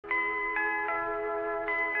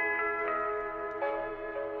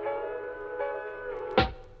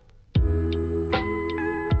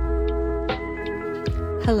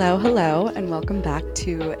Hello, and welcome back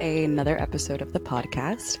to another episode of the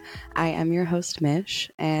podcast. I am your host, Mish,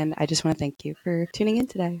 and I just want to thank you for tuning in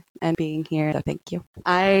today and being here. So thank you.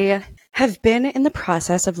 I have been in the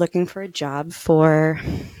process of looking for a job for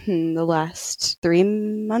the last 3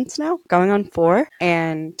 months now, going on 4.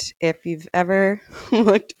 And if you've ever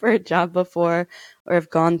looked for a job before or have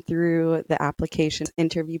gone through the application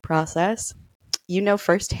interview process, you know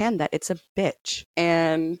firsthand that it's a bitch.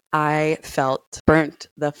 And I felt burnt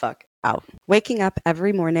the fuck out. Waking up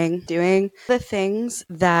every morning, doing the things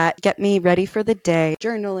that get me ready for the day,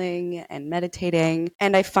 journaling and meditating.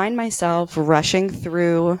 And I find myself rushing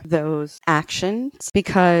through those actions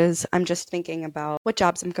because I'm just thinking about what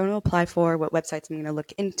jobs I'm going to apply for, what websites I'm going to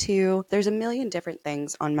look into. There's a million different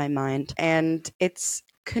things on my mind, and it's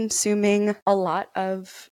consuming a lot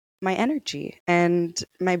of my energy and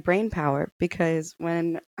my brain power, because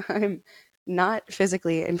when I'm not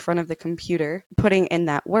physically in front of the computer putting in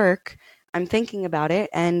that work, I'm thinking about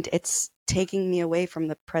it and it's taking me away from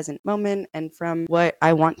the present moment and from what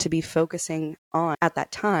I want to be focusing on at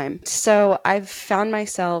that time. So I've found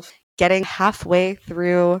myself getting halfway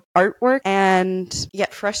through artwork and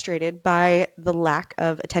get frustrated by the lack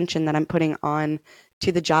of attention that I'm putting on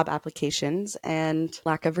to the job applications and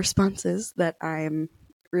lack of responses that I'm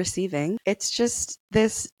receiving. It's just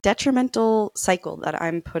this detrimental cycle that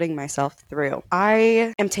I'm putting myself through.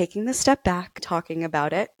 I am taking the step back, talking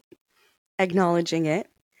about it, acknowledging it,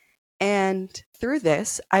 and through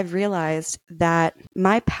this, I've realized that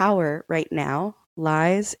my power right now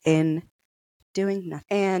lies in doing nothing.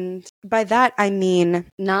 And by that, I mean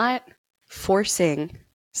not forcing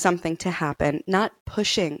something to happen, not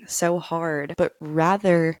pushing so hard, but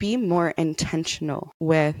rather be more intentional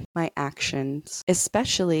with my actions,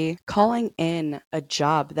 especially calling in a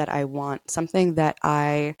job that I want, something that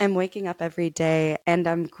I am waking up every day and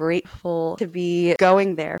I'm grateful to be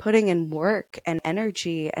going there, putting in work and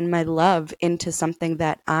energy and my love into something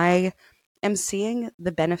that I am seeing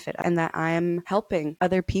the benefit and that I am helping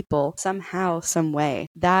other people somehow, some way.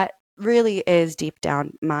 That really is deep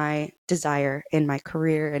down my desire in my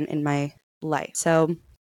career and in my life. So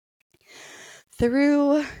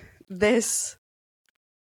through this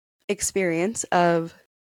experience of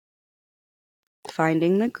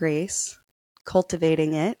finding the grace,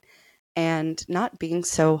 cultivating it, and not being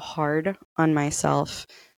so hard on myself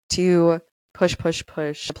to push,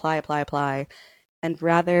 apply, and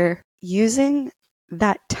rather using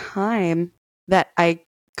that time that I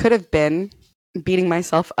could have been beating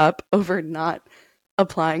myself up over not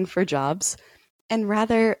applying for jobs, and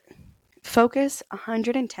rather focus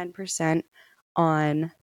 110%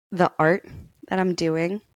 on the art that I'm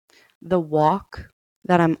doing, the walk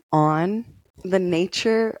that I'm on, the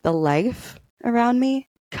nature, the life around me,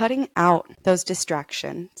 cutting out those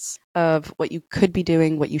distractions of what you could be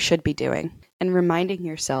doing, what you should be doing, and reminding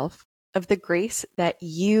yourself of the grace that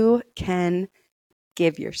you can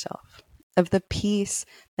give yourself, of the peace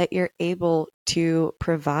that you're able to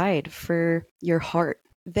provide for your heart.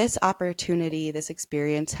 This opportunity, this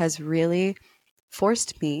experience has really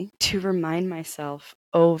forced me to remind myself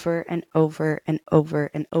over and over and over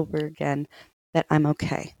and over again that I'm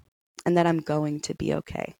okay and that I'm going to be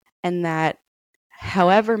okay. And that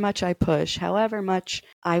however much I push, however much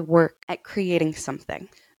I work at creating something,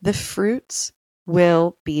 the fruits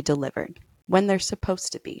will be delivered when they're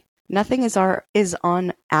supposed to be. Nothing is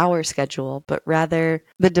on our schedule, but rather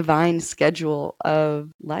the divine schedule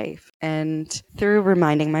of life. And through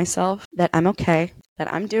reminding myself that I'm okay,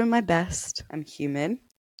 that I'm doing my best, I'm human,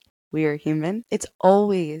 we are human, it's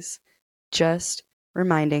always just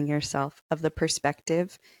reminding yourself of the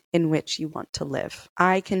perspective in which you want to live.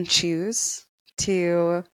 I can choose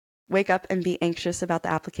to wake up and be anxious about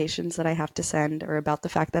the applications that I have to send, or about the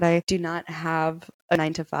fact that I do not have a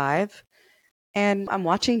 9 to 5. And I'm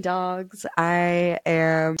watching dogs. I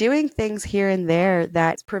am doing things here and there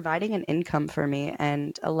that's providing an income for me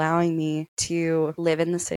and allowing me to live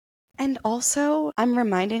in the city. And also, I'm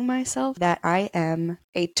reminding myself that I am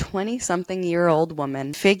a 20-something-year-old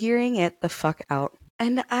woman figuring it the fuck out.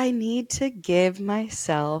 And I need to give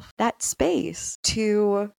myself that space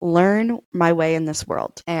to learn my way in this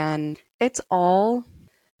world. And it's all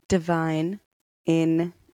divine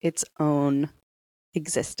in its own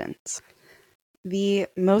existence. The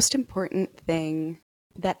most important thing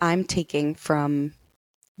that I'm taking from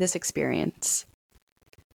this experience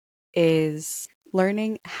is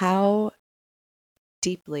learning how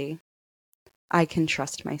deeply I can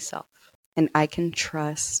trust myself, and I can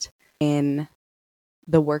trust in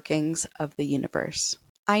the workings of the universe.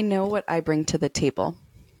 I know what I bring to the table.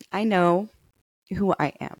 I know who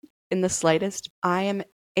I am. In the slightest, I am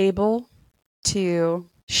able to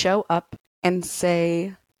show up and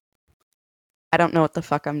say, I don't know what the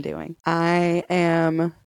fuck I'm doing. I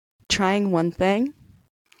am trying one thing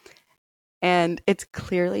and it's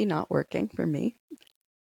clearly not working for me.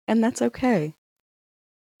 And that's okay.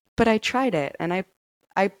 But I tried it and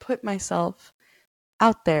I put myself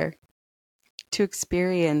out there to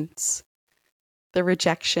experience the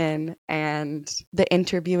rejection and the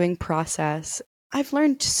interviewing process. I've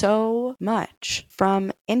learned so much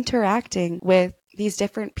from interacting with these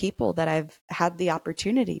different people that I've had the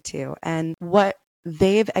opportunity to, and what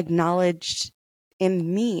they've acknowledged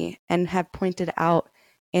in me and have pointed out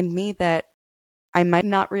in me that I might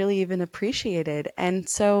not really even appreciated. And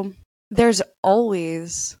so there's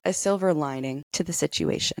always a silver lining to the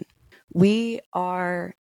situation. We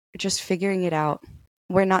are just figuring it out.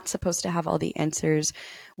 We're not supposed to have all the answers.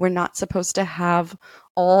 We're not supposed to have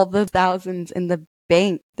all the thousands in the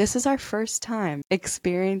bank. This is our first time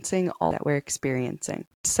experiencing all that we're experiencing.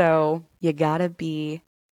 So you gotta be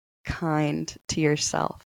kind to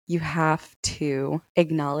yourself. You have to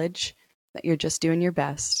acknowledge that you're just doing your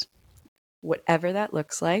best. Whatever that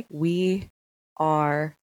looks like, we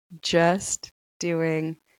are just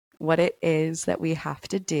doing what it is that we have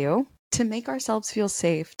to do to make ourselves feel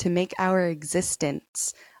safe, to make our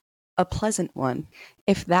existence a pleasant one.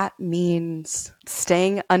 If that means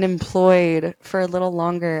staying unemployed for a little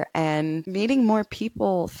longer and meeting more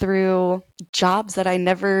people through jobs that I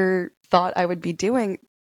never thought I would be doing,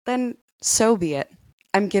 then so be it.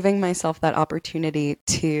 I'm giving myself that opportunity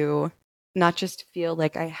to not just feel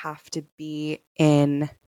like I have to be in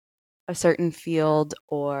a certain field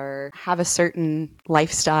or have a certain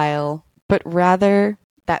lifestyle, but rather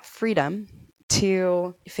that freedom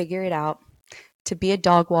to figure it out, to be a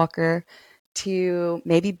dog walker, to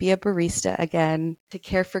maybe be a barista again, to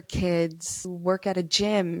care for kids, work at a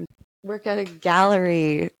gym, work at a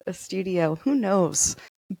gallery, a studio, who knows?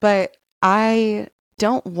 But I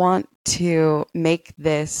don't want to make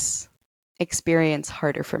this experience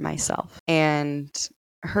harder for myself and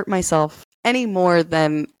hurt myself any more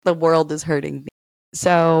than the world is hurting me.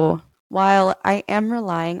 So while I am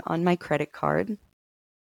relying on my credit card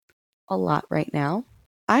a lot right now,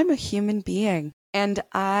 I'm a human being and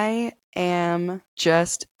I am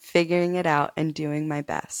just figuring it out and doing my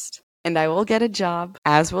best. And I will get a job,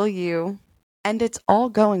 as will you, and it's all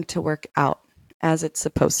going to work out as it's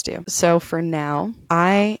supposed to. So for now,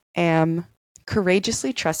 I am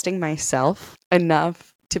courageously trusting myself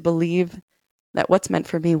enough to believe that what's meant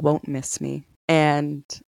for me won't miss me, and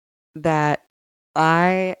that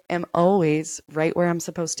I am always right where I'm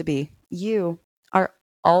supposed to be. You are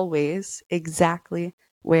always exactly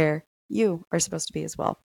where you are supposed to be as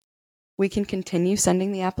well. We can continue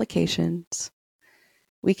sending the applications.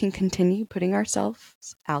 We can continue putting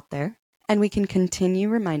ourselves out there, and we can continue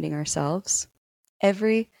reminding ourselves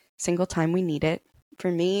every single time we need it.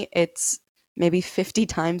 For me, it's maybe 50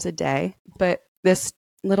 times a day, but this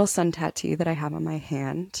little sun tattoo that I have on my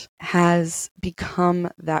hand has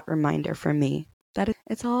become that reminder for me that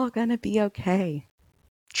it's all gonna be okay.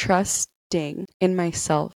 Trusting in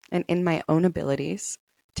myself and in my own abilities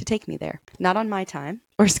to take me there. Not on my time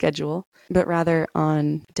or schedule, but rather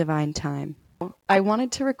on divine time. I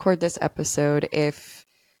wanted to record this episode if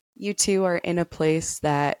you two are in a place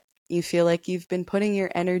that you feel like you've been putting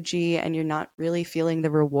your energy and you're not really feeling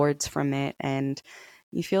the rewards from it, and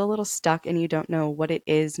you feel a little stuck and you don't know what it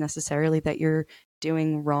is necessarily that you're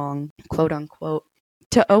doing wrong, quote unquote,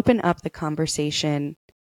 to open up the conversation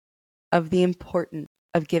of the importance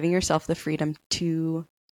of giving yourself the freedom to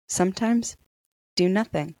sometimes do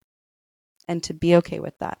nothing and to be okay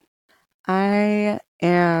with that. I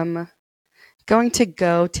am going to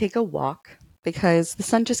go take a walk because the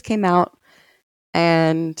sun just came out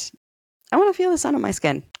and I want to feel the sun on my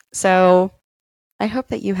skin. So I hope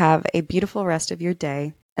that you have a beautiful rest of your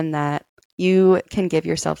day and that you can give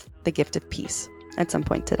yourself the gift of peace at some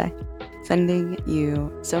point today. Sending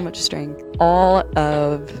you so much strength, all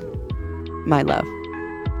of my love.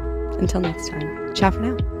 Until next time, ciao for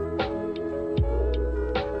now.